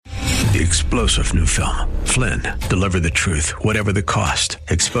The explosive new film, Flynn, deliver the truth, whatever the cost.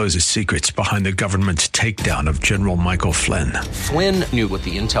 Exposes secrets behind the government's takedown of General Michael Flynn. Flynn knew what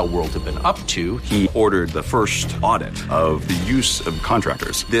the intel world had been up to. He ordered the first audit of the use of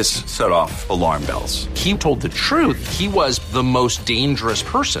contractors. This set off alarm bells. He told the truth. He was the most dangerous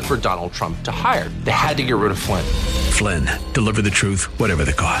person for Donald Trump to hire. They had to get rid of Flynn. Flynn, deliver the truth, whatever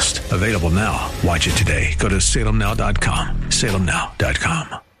the cost. Available now. Watch it today. Go to salemnow.com.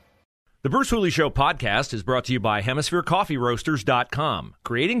 salemnow.com. The Bruce Hooley Show podcast is brought to you by HemisphereCoffeeRoasters.com.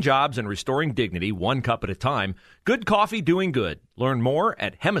 Creating jobs and restoring dignity one cup at a time. Good coffee doing good. Learn more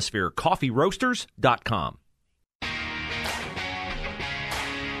at HemisphereCoffeeRoasters.com.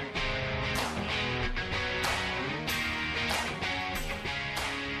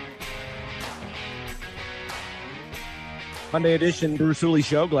 Monday edition Bruce Hooley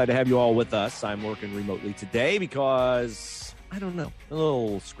Show. Glad to have you all with us. I'm working remotely today because, I don't know, a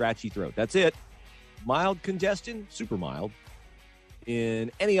little scratchy throat. That's it. Mild congestion, super mild.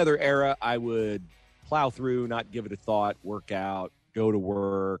 In any other era, I would plow through, not give it a thought, work out, go to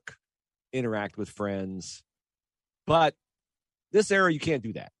work, interact with friends. But this era, you can't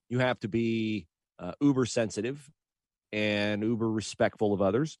do that. You have to be uber sensitive and uber respectful of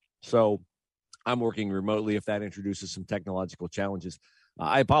others. So I'm working remotely. If that introduces some technological challenges,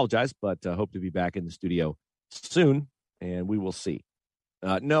 I apologize, but hope to be back in the studio soon, and we will see.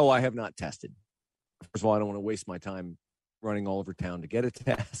 No, I have not tested. First of all, I don't want to waste my time running all over town to get a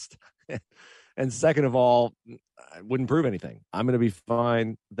test. And second of all, I wouldn't prove anything. I'm going to be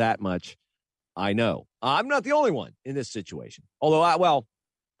fine, that much I know. I'm not the only one in this situation. Although,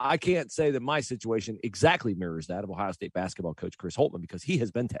 I can't say that my situation exactly mirrors that of Ohio State basketball coach Chris Holtmann, because he has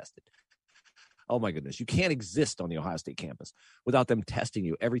been tested. Oh, my goodness. You can't exist on the Ohio State campus without them testing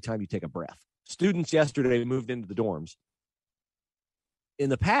you every time you take a breath. Students yesterday moved into the dorms. In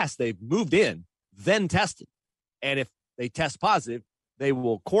the past, they've moved in, then tested. And if they test positive, they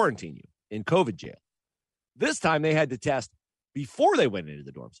will quarantine you in COVID jail. This time, they had to test before they went into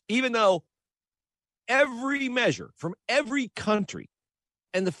the dorms, even though every measure from every country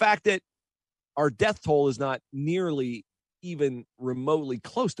and the fact that our death toll is not nearly even remotely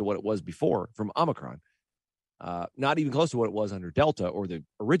close to what it was before from Omicron, not even close to what it was under Delta or the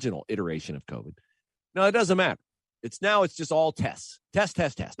original iteration of COVID. No, it doesn't matter. It's just all tests. Test.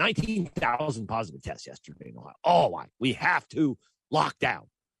 19,000 positive tests yesterday in Ohio. Oh, we have to lock down.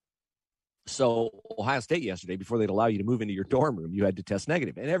 So Ohio State yesterday, before they'd allow you to move into your dorm room, you had to test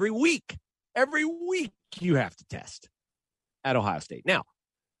negative. And every week you have to test at Ohio State. Now,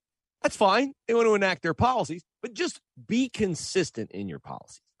 that's fine. They want to enact their policies, but just be consistent in your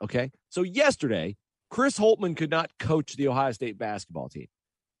policies, okay? So yesterday, Chris Holtmann could not coach the Ohio State basketball team.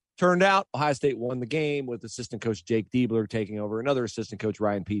 Turned out, Ohio State won the game with assistant coach Jake Diebler taking over. Another assistant coach,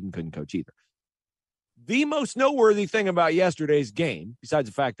 Ryan Peden, couldn't coach either. The most noteworthy thing about yesterday's game, besides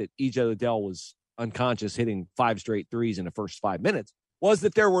the fact that E.J. Liddell was unconscious, hitting 5 straight threes in the first 5 minutes, was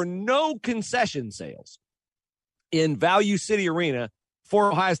that there were no concession sales in Value City Arena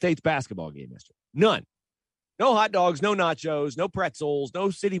for Ohio State's basketball game yesterday. None. No hot dogs, no nachos, no pretzels, no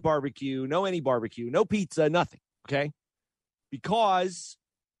city barbecue, no any barbecue, no pizza, nothing, okay? Because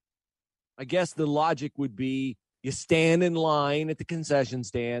I guess the logic would be you stand in line at the concession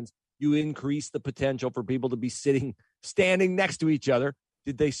stands, you increase the potential for people to be standing next to each other.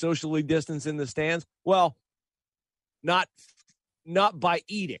 Did they socially distance in the stands? Well, not by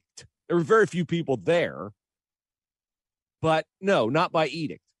edict. There were very few people there. But no, not by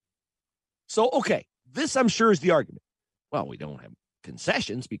edict. So, okay, this I'm sure is the argument. Well, we don't have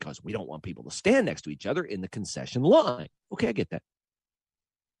concessions because we don't want people to stand next to each other in the concession line. Okay, I get that.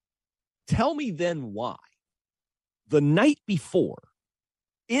 Tell me then why the night before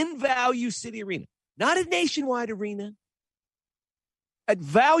in Value City Arena, not a nationwide arena, at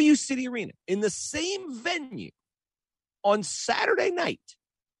Value City Arena, in the same venue on Saturday night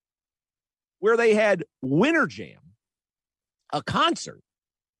where they had Winter Jam, a concert,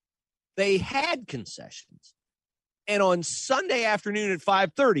 they had concessions. And on Sunday afternoon at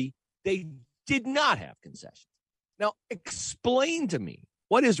 5:30, they did not have concessions. Now, explain to me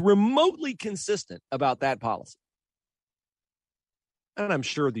what is remotely consistent about that policy. And I'm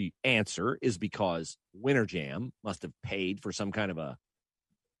sure the answer is because Winter Jam must have paid for some kind of a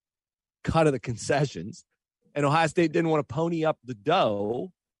cut of the concessions, and Ohio State didn't want to pony up the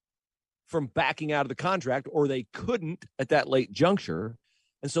dough from backing out of the contract, or they couldn't at that late juncture.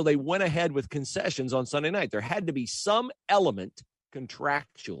 And so they went ahead with concessions on Sunday night. There had to be some element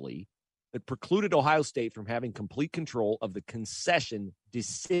contractually that precluded Ohio State from having complete control of the concession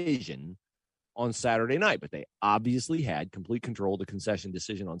decision on Saturday night, but they obviously had complete control of the concession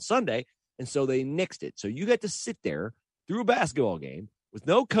decision on Sunday, and so they nixed it. So you get to sit there through a basketball game with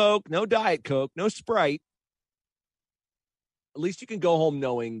no Coke, no Diet Coke, no Sprite. At least you can go home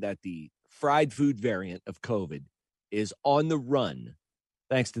knowing that the fried food variant of COVID is on the run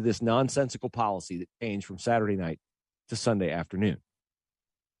thanks to this nonsensical policy that changed from Saturday night to Sunday afternoon.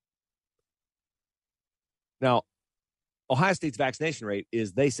 Now, Ohio State's vaccination rate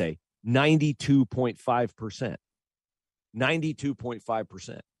is, they say, 92.5%.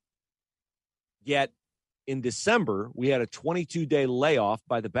 92.5%. Yet, in December, we had a 22-day layoff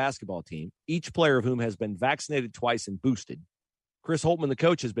by the basketball team, each player of whom has been vaccinated twice and boosted. Chris Holtmann, the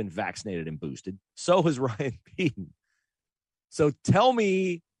coach, has been vaccinated and boosted. So has Ryan Peden. So tell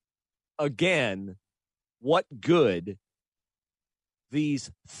me again what good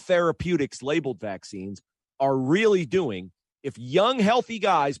these therapeutics labeled vaccines are really doing if young, healthy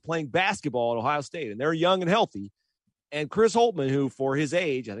guys playing basketball at Ohio State, and they're young and healthy, and Chris Holtmann, who for his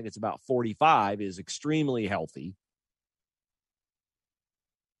age, I think it's about 45, is extremely healthy.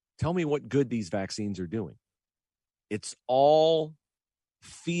 Tell me what good these vaccines are doing. It's all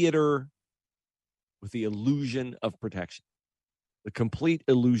theater with the illusion of protection, the complete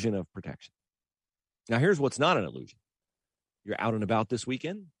illusion of protection. Now, here's what's not an illusion. You're out and about this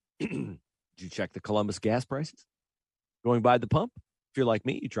weekend. Did you check the Columbus gas prices going by the pump? If you're like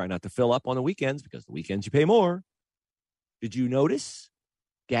me, you try not to fill up on the weekends because the weekends you pay more. Did you notice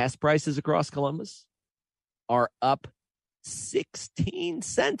gas prices across Columbus are up 16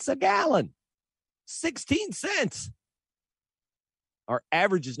 cents a gallon? 16 cents. Our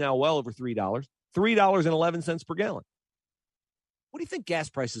average is now well over $3, $3.11 per gallon. What do you think gas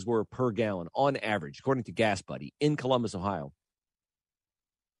prices were per gallon on average, according to Gas Buddy, in Columbus, Ohio,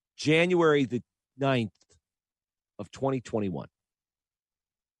 January the 9th of 2021?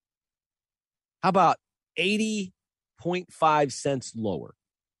 How about 80.5 cents lower?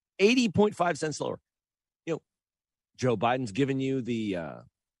 80.5 cents lower. You know, Joe Biden's giving you the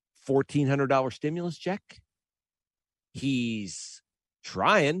 $1,400 stimulus check. He's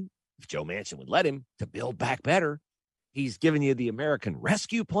trying, if Joe Manchin would let him, to build back better. He's giving you the American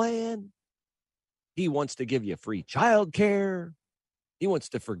Rescue Plan. He wants to give you free child care. He wants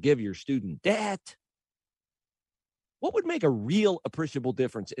to forgive your student debt. What would make a real appreciable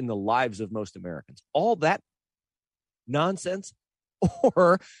difference in the lives of most Americans? All that nonsense?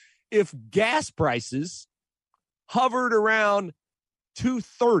 Or if gas prices hovered around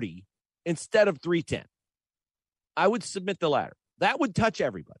 $2.30 instead of $3.10? I would submit the latter. That would touch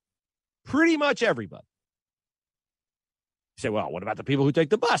everybody. Pretty much everybody. You say, well, what about the people who take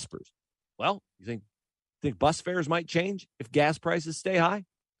the bus, Bruce? Well, you think bus fares might change if gas prices stay high?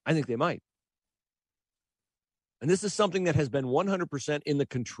 I think they might. And this is something that has been 100% in the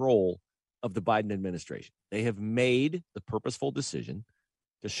control of the Biden administration. They have made the purposeful decision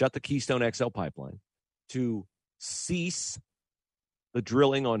to shut the Keystone XL pipeline, to cease the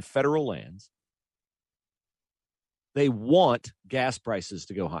drilling on federal lands. They want gas prices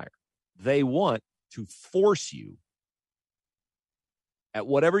to go higher. They want to force you, at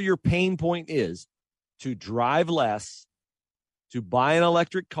whatever your pain point is, to drive less, to buy an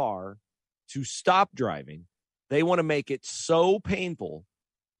electric car, to stop driving. They want to make it so painful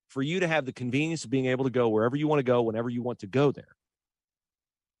for you to have the convenience of being able to go wherever you want to go, whenever you want to go there.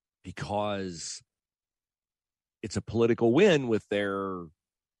 Because it's a political win with their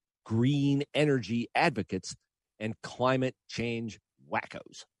green energy advocates and climate change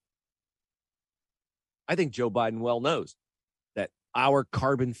wackos. I think Joe Biden well knows that our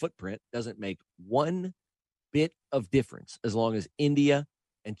carbon footprint doesn't make one bit of difference as long as India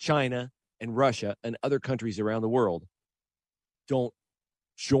and China and Russia and other countries around the world don't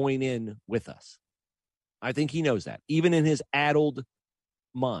join in with us. I think he knows that. Even in his addled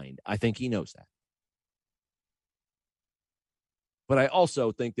mind, I think he knows that. But I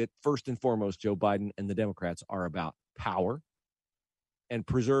also think that first and foremost, Joe Biden and the Democrats are about power and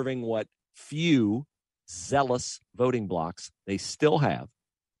preserving what few zealous voting blocks they still have.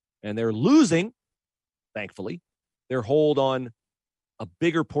 And they're losing, thankfully, their hold on a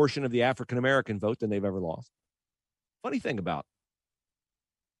bigger portion of the African-American vote than they've ever lost. Funny thing about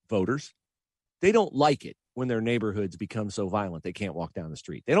voters, they don't like it when their neighborhoods become so violent they can't walk down the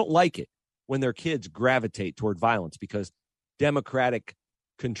street. They don't like it when their kids gravitate toward violence because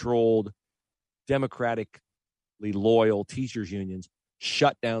Democratic-controlled, democratically loyal teachers' unions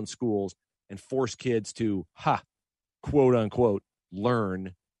shut down schools and force kids to, quote unquote,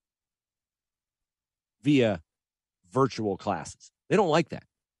 learn via virtual classes. They don't like that.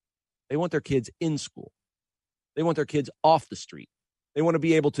 They want their kids in school. They want their kids off the street. They want to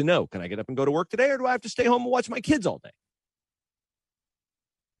be able to know, can I get up and go to work today, or do I have to stay home and watch my kids all day?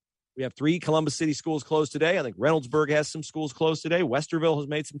 We have 3 Columbus City schools closed today. I think Reynoldsburg has some schools closed today. Westerville has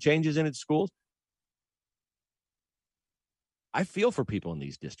made some changes in its schools. I feel for people in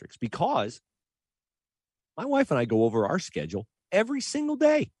these districts because my wife and I go over our schedule every single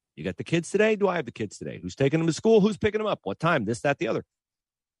day. You got the kids today? Do I have the kids today? Who's taking them to school? Who's picking them up? What time? This, that, the other.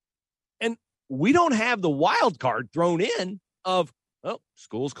 And we don't have the wild card thrown in of, well,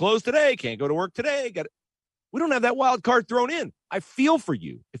 school's closed today. Can't go to work today. We don't have that wild card thrown in. I feel for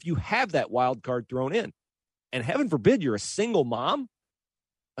you if you have that wild card thrown in. And heaven forbid you're a single mom,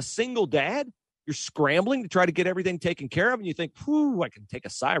 a single dad. You're scrambling to try to get everything taken care of. And you think, whew, I can take a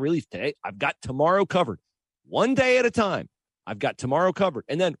sigh of relief today. I've got tomorrow covered. One day at a time. I've got tomorrow covered.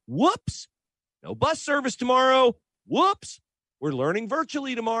 And then, whoops, no bus service tomorrow. Whoops, we're learning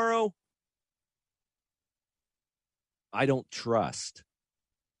virtually tomorrow. I don't trust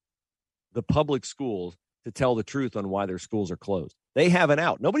the public schools to tell the truth on why their schools are closed. They have an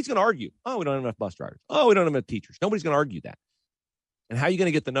out. Nobody's going to argue. Oh, we don't have enough bus drivers. Oh, we don't have enough teachers. Nobody's going to argue that. And how are you going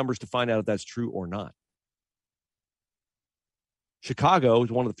to get the numbers to find out if that's true or not? Chicago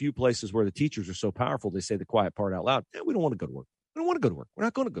is one of the few places where the teachers are so powerful, they say the quiet part out loud. We don't want to go to work. We don't want to go to work. We're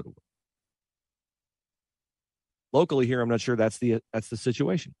not going to go to work. Locally here, I'm not sure that's the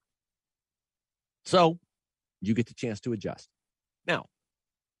situation. So you get the chance to adjust. Now,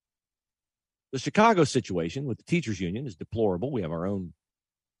 the Chicago situation with the teachers union is deplorable. We have our own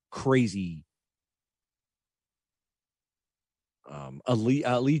crazy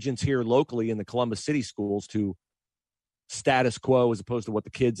allegiance here locally in the Columbus City schools to status quo as opposed to what the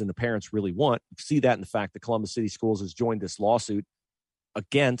kids and the parents really want. You see that in the fact that Columbus City Schools has joined this lawsuit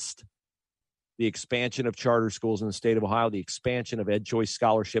against the expansion of charter schools in the state of Ohio, the expansion of Ed Choice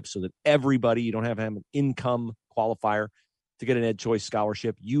scholarships so that everybody, you don't have to have an income qualifier to get an Ed Choice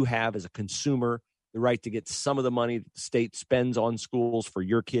scholarship. You have, as a consumer, the right to get some of the money that the state spends on schools for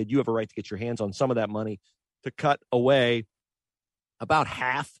your kid. You have a right to get your hands on some of that money to cut away about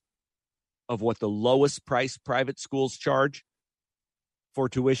half of what the lowest price private schools charge for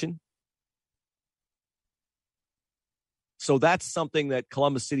tuition. So that's something that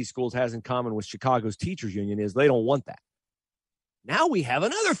Columbus City Schools has in common with Chicago's teachers union is they don't want that. Now we have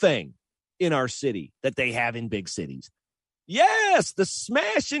another thing in our city that they have in big cities. Yes, the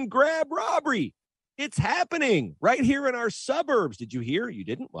smash and grab robbery. It's happening right here in our suburbs. Did you hear? You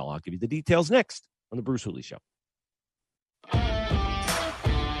didn't? Well, I'll give you the details next on the Bruce Hooley Show.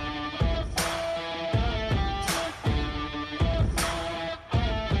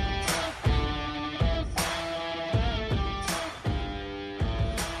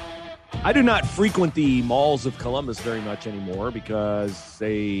 I do not frequent the malls of Columbus very much anymore because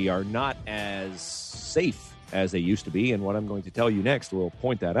they are not as safe as they used to be. And what I'm going to tell you next will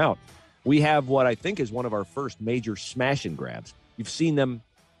point that out. We have what I think is one of our first major smash and grabs. You've seen them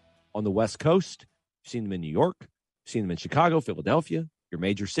on the West Coast. You've seen them in New York. You've seen them in Chicago, Philadelphia, your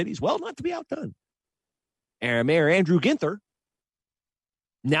major cities. Well, not to be outdone. Mayor Andrew Ginther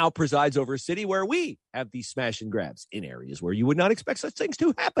now presides over a city where we have these smash and grabs in areas where you would not expect such things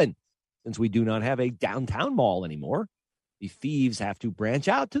to happen. Since we do not have a downtown mall anymore, the thieves have to branch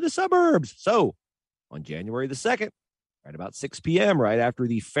out to the suburbs. So on January the 2nd, right about 6 p.m., right after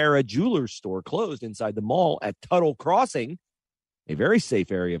the Farrah Jewelers store closed inside the mall at Tuttle Crossing, a very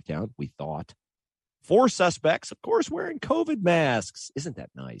safe area of town, we thought, 4 suspects, of course, wearing COVID masks. Isn't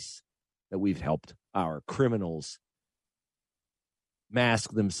that nice that we've helped our criminals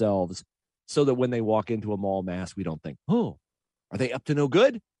mask themselves so that when they walk into a mall mask, we don't think, oh, are they up to no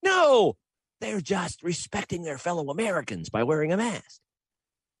good? No, they're just respecting their fellow Americans by wearing a mask.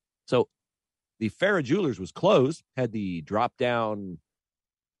 So the Farrah Jewelers was closed, had the drop-down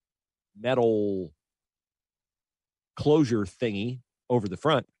metal closure thingy over the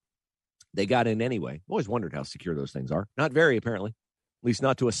front. They got in anyway. I've always wondered how secure those things are. Not very, apparently. At least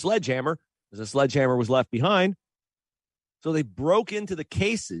not to a sledgehammer, because a sledgehammer was left behind. So they broke into the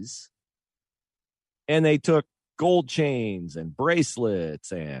cases, and they took gold chains and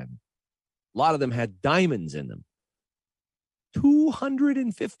bracelets, and a lot of them had diamonds in them.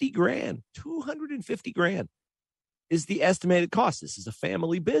 $250,000. $250,000 is the estimated cost. This is a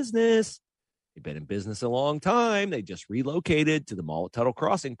family business. They've been in business a long time. They just relocated to the mall at Tuttle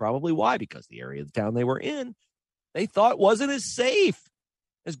Crossing. Probably why? Because the area of the town they were in, they thought wasn't as safe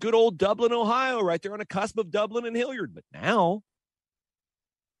as good old Dublin, Ohio, right there on the cusp of Dublin and Hilliard. But now,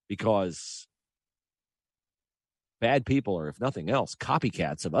 because bad people, or if nothing else,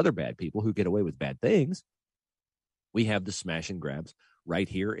 copycats of other bad people who get away with bad things, we have the smash and grabs right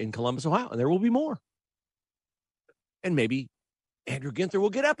here in Columbus, Ohio. And there will be more. And maybe Andrew Ginther will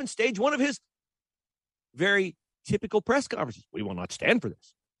get up and stage one of his very typical press conferences. We will not stand for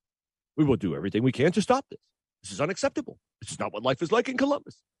this. We will do everything we can to stop this. This is unacceptable. This is not what life is like in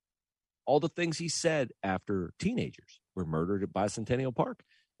Columbus. All the things he said after teenagers were murdered at Bicentennial Park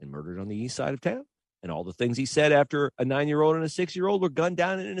and murdered on the east side of town, and all the things he said after a 9-year-old and a 6-year-old were gunned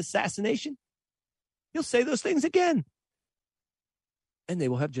down in an assassination, he'll say those things again. And they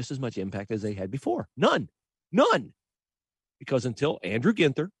will have just as much impact as they had before. None. Because until Andrew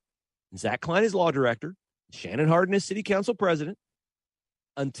Ginther and Zach Klein as law director, Shannon Hardin as city council president,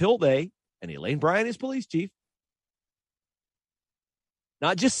 until they, and Elaine Bryan as police chief,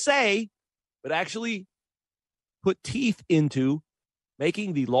 not just say, but actually put teeth into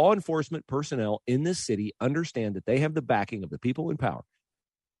making the law enforcement personnel in this city understand that they have the backing of the people in power,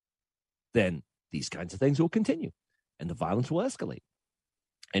 then these kinds of things will continue and the violence will escalate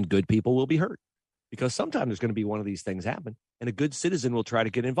and good people will be hurt. Because sometimes there's going to be one of these things happen and a good citizen will try to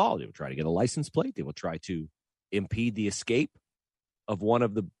get involved. They will try to get a license plate. They will try to impede the escape of one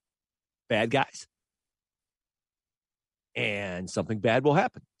of the bad guys. And something bad will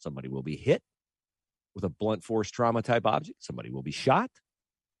happen. Somebody will be hit with a blunt force trauma type object. Somebody will be shot.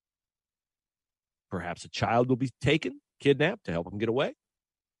 Perhaps a child will be taken, kidnapped to help them get away.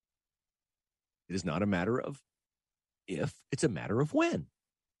 It is not a matter of if, it's a matter of when.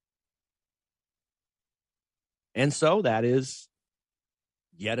 And so that is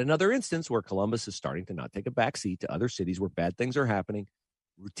yet another instance where Columbus is starting to not take a backseat to other cities where bad things are happening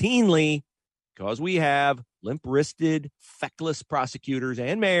routinely because we have limp-wristed, feckless prosecutors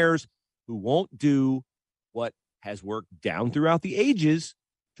and mayors who won't do what has worked down throughout the ages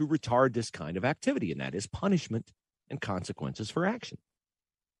to retard this kind of activity, and that is punishment and consequences for action.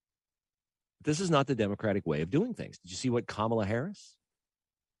 This is not the Democratic way of doing things. Did you see what Kamala Harris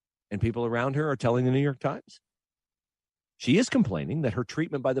and people around her are telling the New York Times? She is complaining that her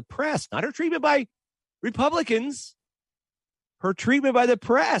treatment by the press, not her treatment by Republicans, her treatment by the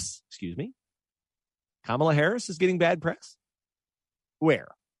press, Kamala Harris is getting bad press? Where?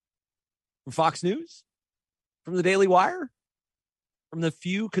 From Fox News? From the Daily Wire? From the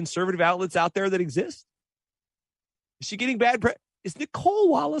few conservative outlets out there that exist? Is she getting bad press? Is Nicole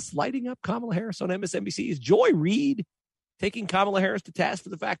Wallace lighting up Kamala Harris on MSNBC? Is Joy Reid taking Kamala Harris to task for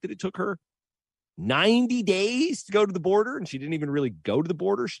the fact that it took her 90 days to go to the border, and she didn't even really go to the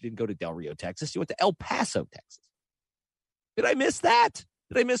border? She didn't go to Del Rio, Texas. She went to El Paso, Texas. Did I miss that?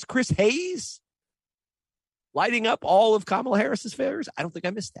 Did I miss Chris Hayes lighting up all of Kamala Harris's failures? I don't think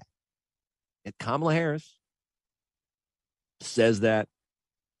I missed that. And Kamala Harris says that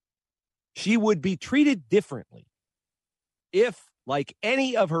she would be treated differently if, like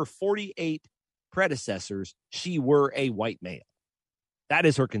any of her 48 predecessors, she were a white male. That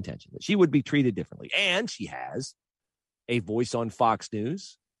is her contention, that she would be treated differently. And she has a voice on Fox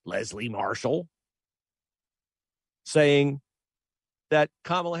News, Leslie Marshall, saying that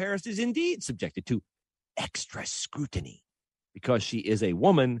Kamala Harris is indeed subjected to extra scrutiny because she is a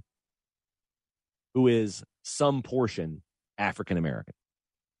woman who is some portion African American.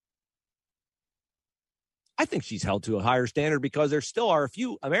 I think she's held to a higher standard because there still are a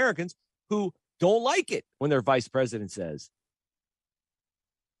few Americans who don't like it when their vice president says,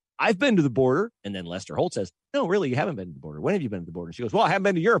 I've been to the border. And then Lester Holt says, no, really, you haven't been to the border. When have you been to the border? And she goes, well, I haven't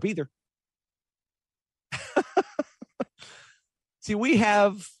been to Europe either. See, we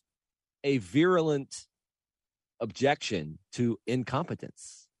have a virulent objection to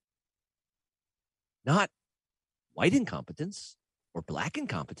incompetence. Not white incompetence or black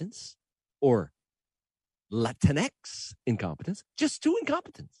incompetence or Latinx incompetence, just to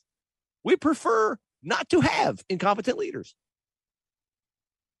incompetence. We prefer not to have incompetent leaders.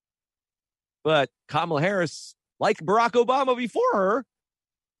 But Kamala Harris, like Barack Obama before her,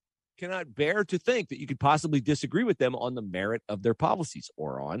 cannot bear to think that you could possibly disagree with them on the merit of their policies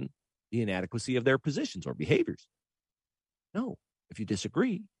or on the inadequacy of their positions or behaviors. No, if you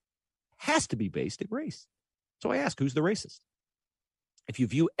disagree, it has to be based in race. So I ask, who's the racist? If you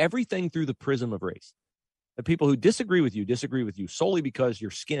view everything through the prism of race, the people who disagree with you solely because your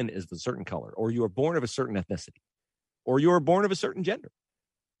skin is of a certain color, or you are born of a certain ethnicity, or you are born of a certain gender.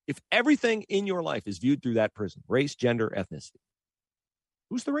 If everything in your life is viewed through that prism, race, gender, ethnicity,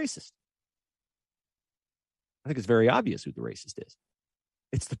 who's the racist? I think it's very obvious who the racist is.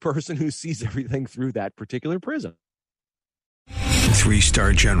 It's the person who sees everything through that particular prism.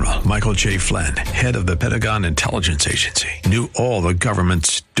 3-star general Michael J. Flynn, head of the Pentagon Intelligence Agency, knew all the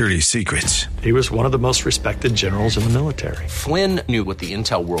government's dirty secrets. He was one of the most respected generals in the military. Flynn knew what the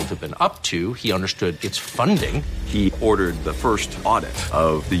intel world had been up to. He understood its funding. He ordered the first audit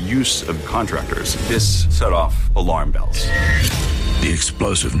of the use of contractors. This set off alarm bells. The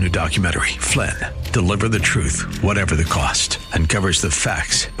explosive new documentary, Flynn, Deliver the Truth, Whatever the Cost, uncovers the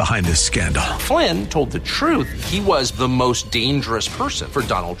facts behind this scandal. Flynn told the truth. He was the most dangerous person for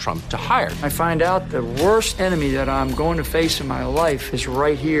Donald Trump to hire. I find out the worst enemy that I'm going to face in my life is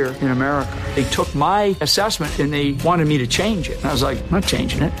right here in America. They took my assessment and they wanted me to change it. And I was like, I'm not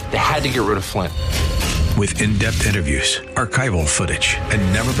changing it. They had to get rid of Flynn. With in-depth interviews, archival footage,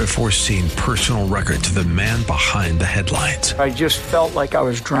 and never-before-seen personal records of the man behind the headlines. I just felt like I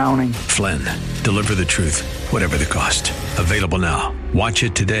was drowning. Flynn, Deliver the Truth, Whatever the Cost. Available now. Watch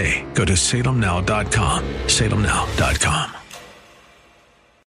it today. Go to salemnow.com. salemnow.com.